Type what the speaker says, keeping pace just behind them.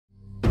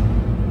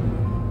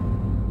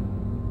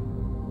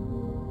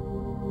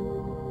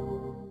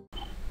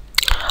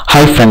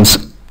Hi friends,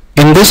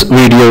 in this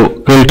video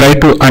we'll try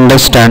to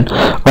understand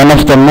one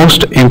of the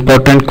most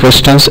important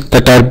questions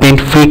that are being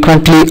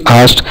frequently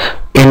asked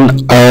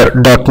in a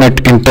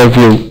 .NET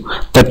interview,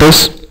 that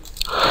is,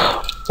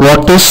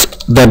 what is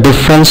the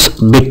difference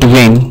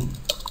between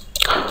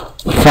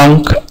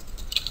func,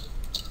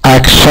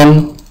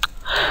 action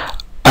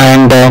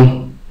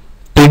and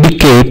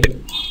predicate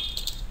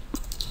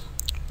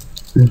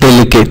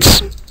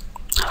delegates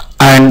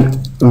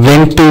and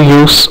when to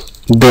use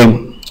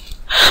them.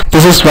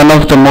 This is one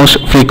of the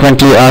most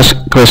frequently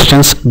asked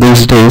questions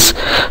these days.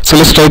 So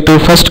let's try to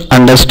first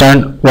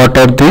understand what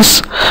are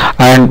these,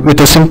 and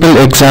with a simple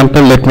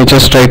example let me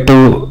just try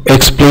to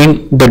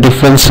explain the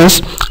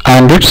differences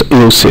and its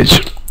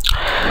usage.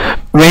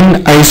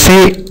 When I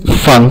say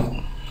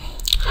func,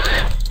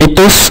 it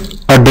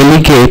is a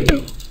delegate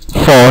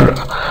for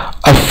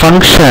a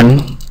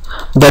function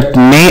that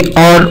may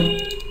or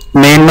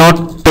may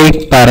not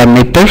take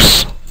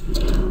parameters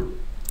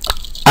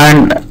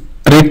and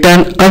return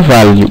a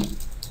value.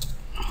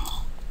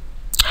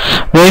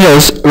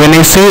 Whereas when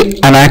I say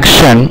an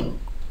action,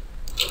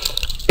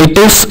 it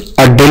is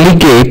a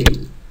delegate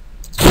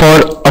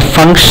for a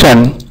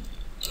function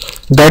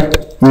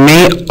that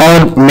may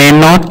or may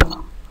not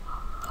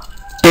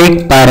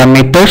take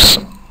parameters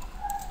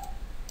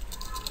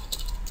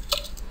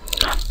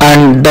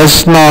and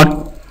does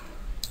not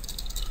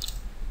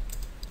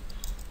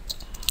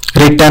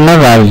return a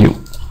value.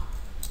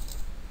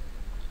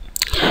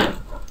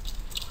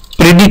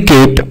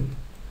 Predicate,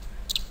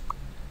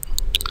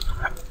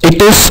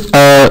 it is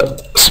a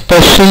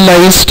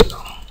specialized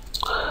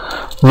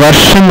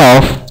version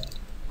of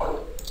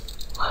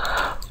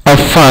a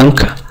func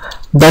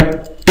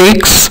that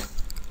takes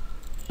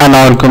an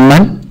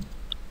argument,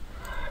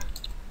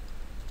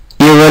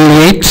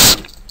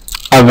 evaluates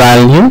a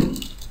value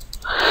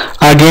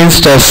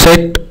against a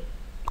set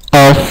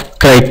of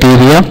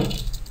criteria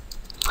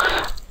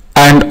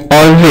and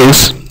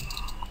always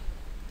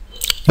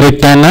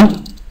return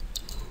a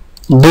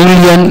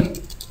Boolean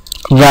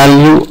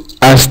value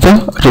as the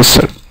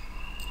result.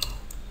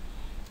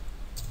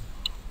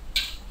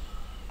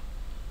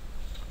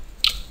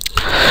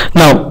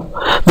 Now,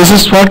 this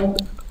is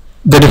what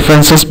the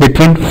differences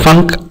between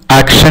func,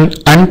 action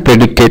and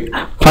predicate.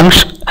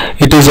 Func,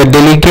 it is a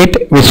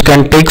delegate which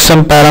can take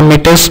some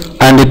parameters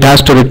and it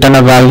has to return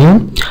a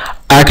value.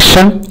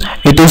 Action,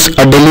 it is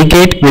a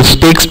delegate which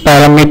takes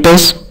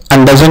parameters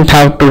and doesn't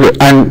have to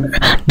and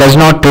does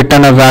not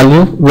return a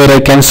value, where I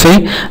can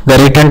say the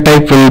return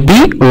type will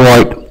be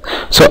void.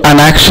 So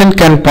an action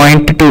can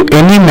point to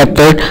any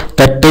method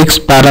that takes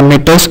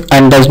parameters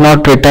and does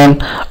not return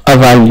a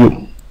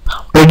value.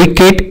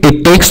 Predicate,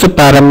 it takes the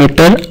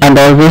parameter and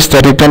always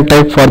the return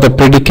type for the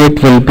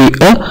predicate will be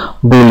a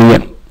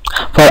Boolean.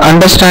 For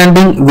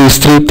understanding these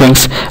three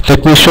things,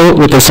 let me show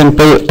with a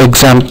simple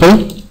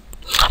example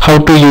how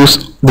to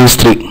use these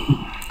three.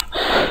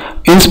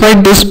 In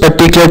spite, these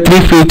particular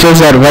three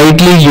features are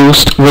widely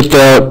used with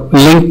the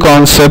link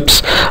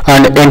concepts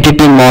and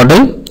entity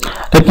model.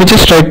 Let me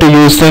just try to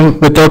use them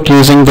without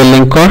using the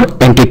link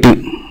or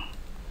entity.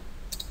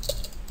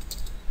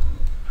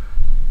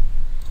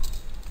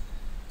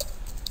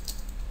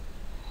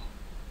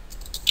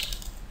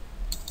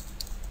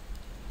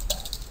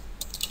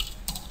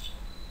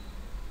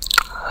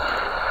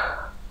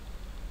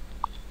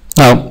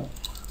 Now,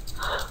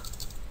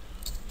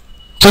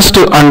 just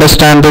to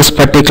understand this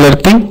particular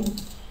thing,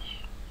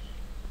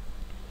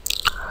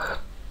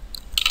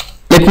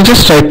 let me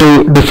just try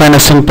to define a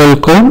simple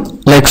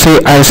code. Like say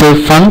I say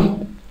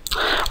func,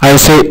 I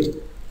say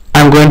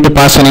I'm going to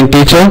pass an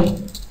integer,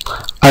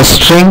 a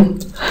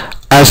string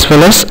as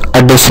well as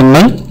a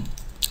decimal,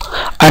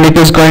 and it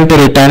is going to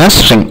return a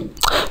string.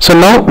 So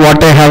now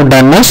what I have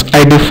done is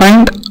I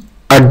defined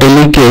a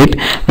delegate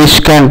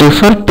which can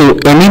refer to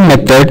any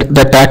method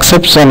that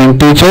accepts an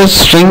integer,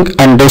 string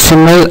and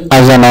decimal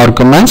as an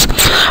arguments,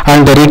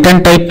 and the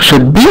return type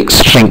should be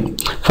string.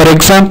 For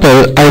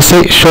example, I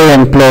say show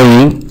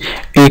employee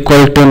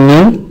equal to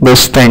new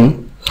this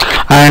thing,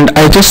 and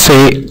I just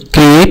say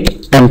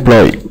create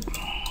employee.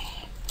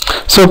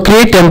 So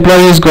create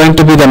employee is going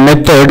to be the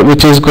method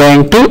which is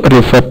going to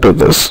refer to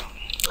this.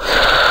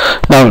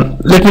 Now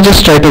let me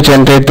just try to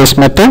generate this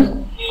method.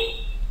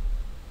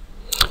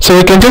 So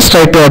we can just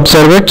try to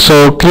observe it.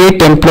 So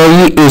create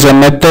employee is a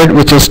method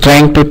which is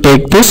trying to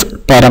take these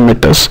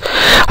parameters.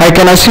 I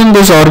can assume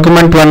this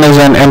argument 1 is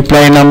an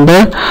employee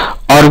number,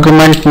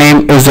 argument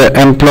name is the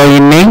employee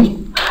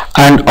name,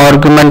 and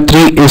argument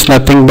 3 is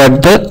nothing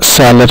but the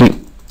salary.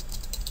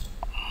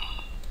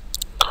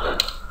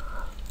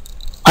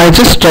 I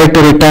just try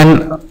to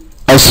return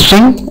a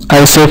string.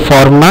 I say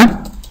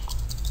format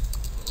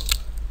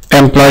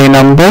employee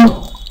number,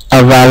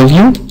 a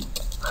value,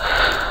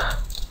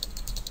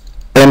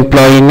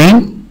 employee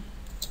name,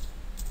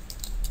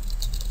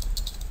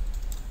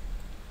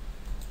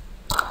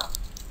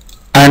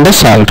 and a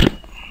salary.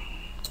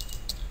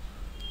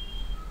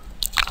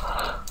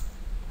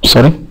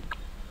 Sorry.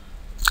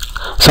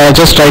 So I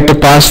just try to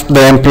pass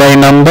the employee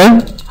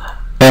number,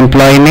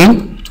 employee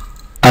name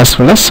as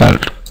well as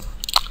salary.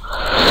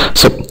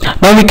 So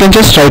now we can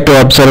just try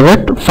to observe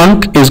it.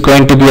 Func is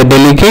going to be a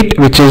delegate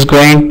which is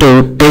going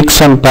to take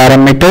some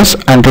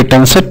parameters and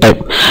returns a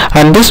type.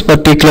 And this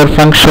particular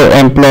func show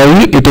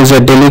employee, it is a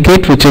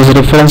delegate which is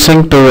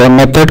referencing to a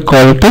method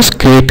called as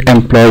create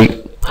employee.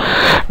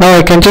 Now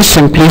I can just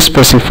simply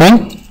specify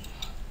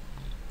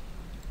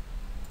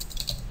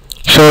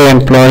show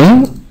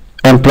employee,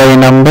 employee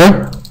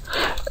number,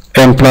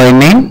 employee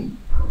name,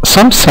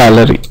 some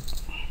salary.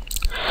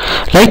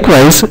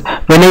 Likewise,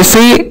 when I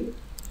say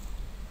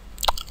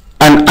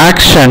an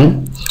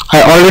action,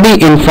 I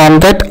already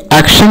informed that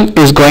action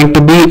is going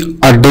to be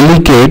a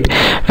delegate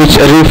which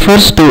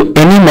refers to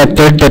any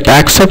method that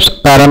accepts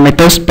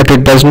parameters but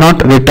it does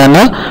not return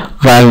a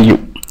value.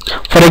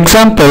 For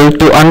example,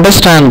 to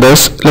understand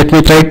this, let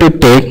me try to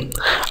take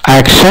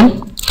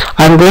action.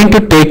 I'm going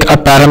to take a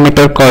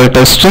parameter called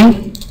a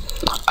string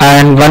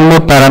and one more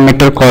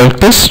parameter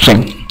called a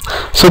string.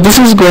 So this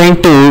is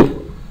going to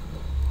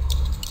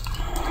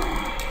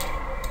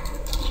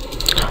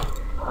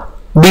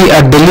be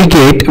a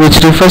delegate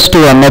which refers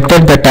to a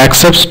method that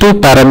accepts two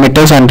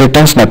parameters and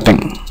returns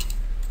nothing.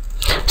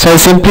 So I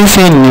simply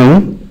say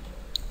new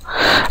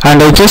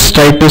and I just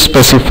try to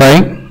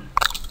specify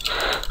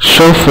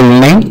show full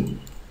name.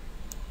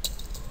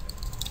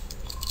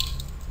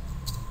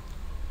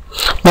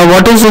 Now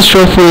what is the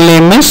show full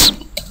name is?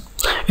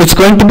 It's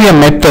going to be a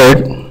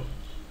method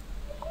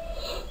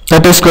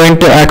that is going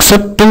to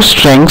accept two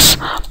strings,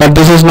 but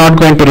this is not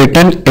going to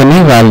return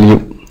any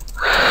value.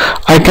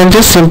 I can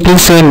just simply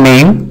say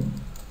name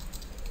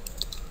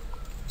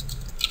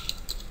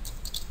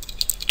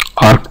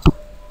arc2.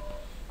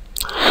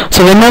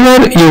 So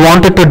whenever you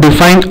wanted to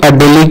define a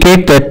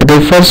delegate that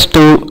refers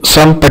to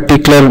some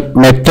particular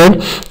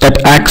method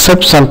that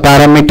accepts some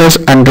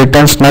parameters and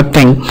returns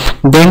nothing,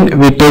 then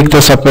we take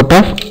the support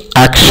of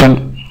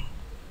action.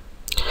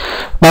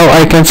 Now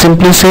I can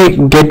simply say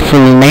get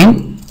full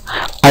name.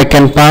 I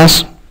can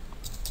pass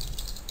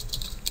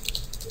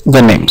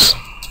the names.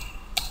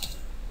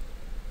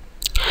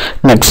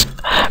 Next,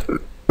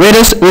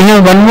 whereas we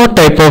have one more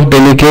type of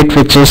delegate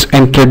which is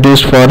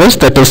introduced for us,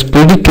 that is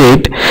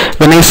predicate.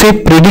 When I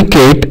say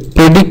predicate,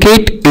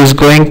 predicate is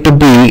going to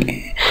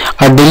be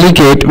a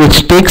delegate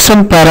which takes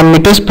some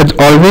parameters but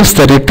always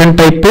the return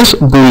type is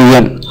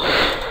boolean.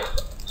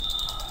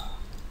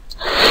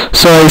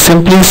 So I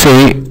simply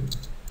say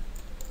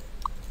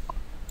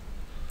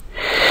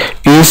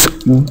is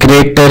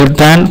greater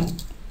than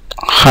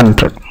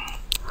 100.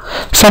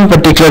 Some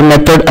particular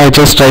method I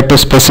just try to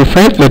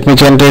specify. Let me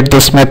generate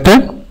this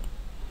method.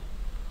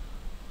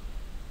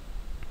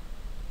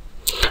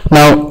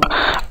 Now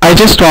I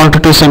just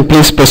wanted to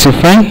simply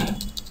specify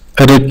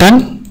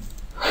return.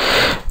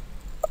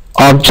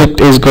 Object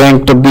is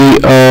going to be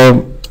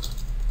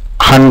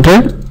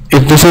 100.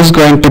 If this is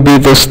going to be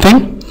this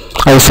thing,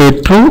 I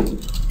say true,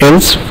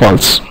 else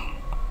false.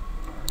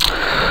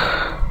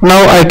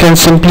 Now I can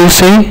simply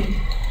say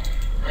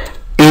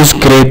is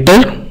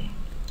greater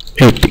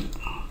 80.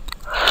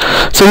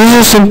 So this is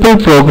a simple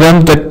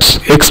program that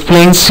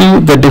explains you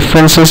the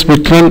differences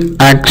between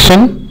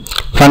action,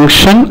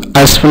 function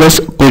as well as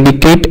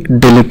predicate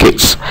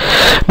delegates.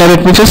 Now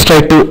let me just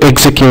try to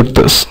execute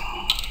this.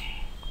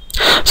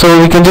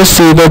 So we can just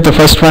see that the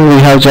first one we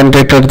have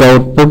generated the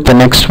output, the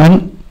next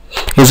one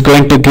is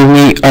going to give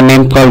me a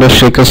name called as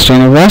Shekhar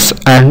Srinivas,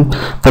 and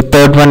the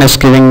third one is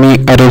giving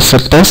me a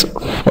result as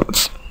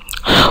false.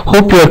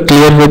 Hope you are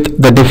clear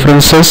with the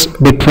differences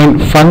between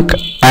func,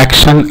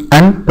 action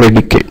and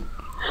predicate.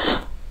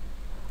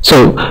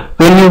 So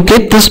when you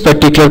get this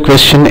particular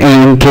question in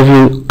an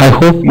interview, I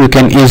hope you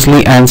can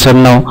easily answer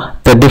now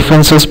the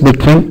differences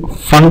between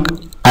func,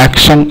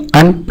 action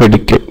and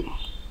predicate.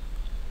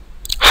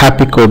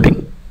 Happy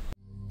coding.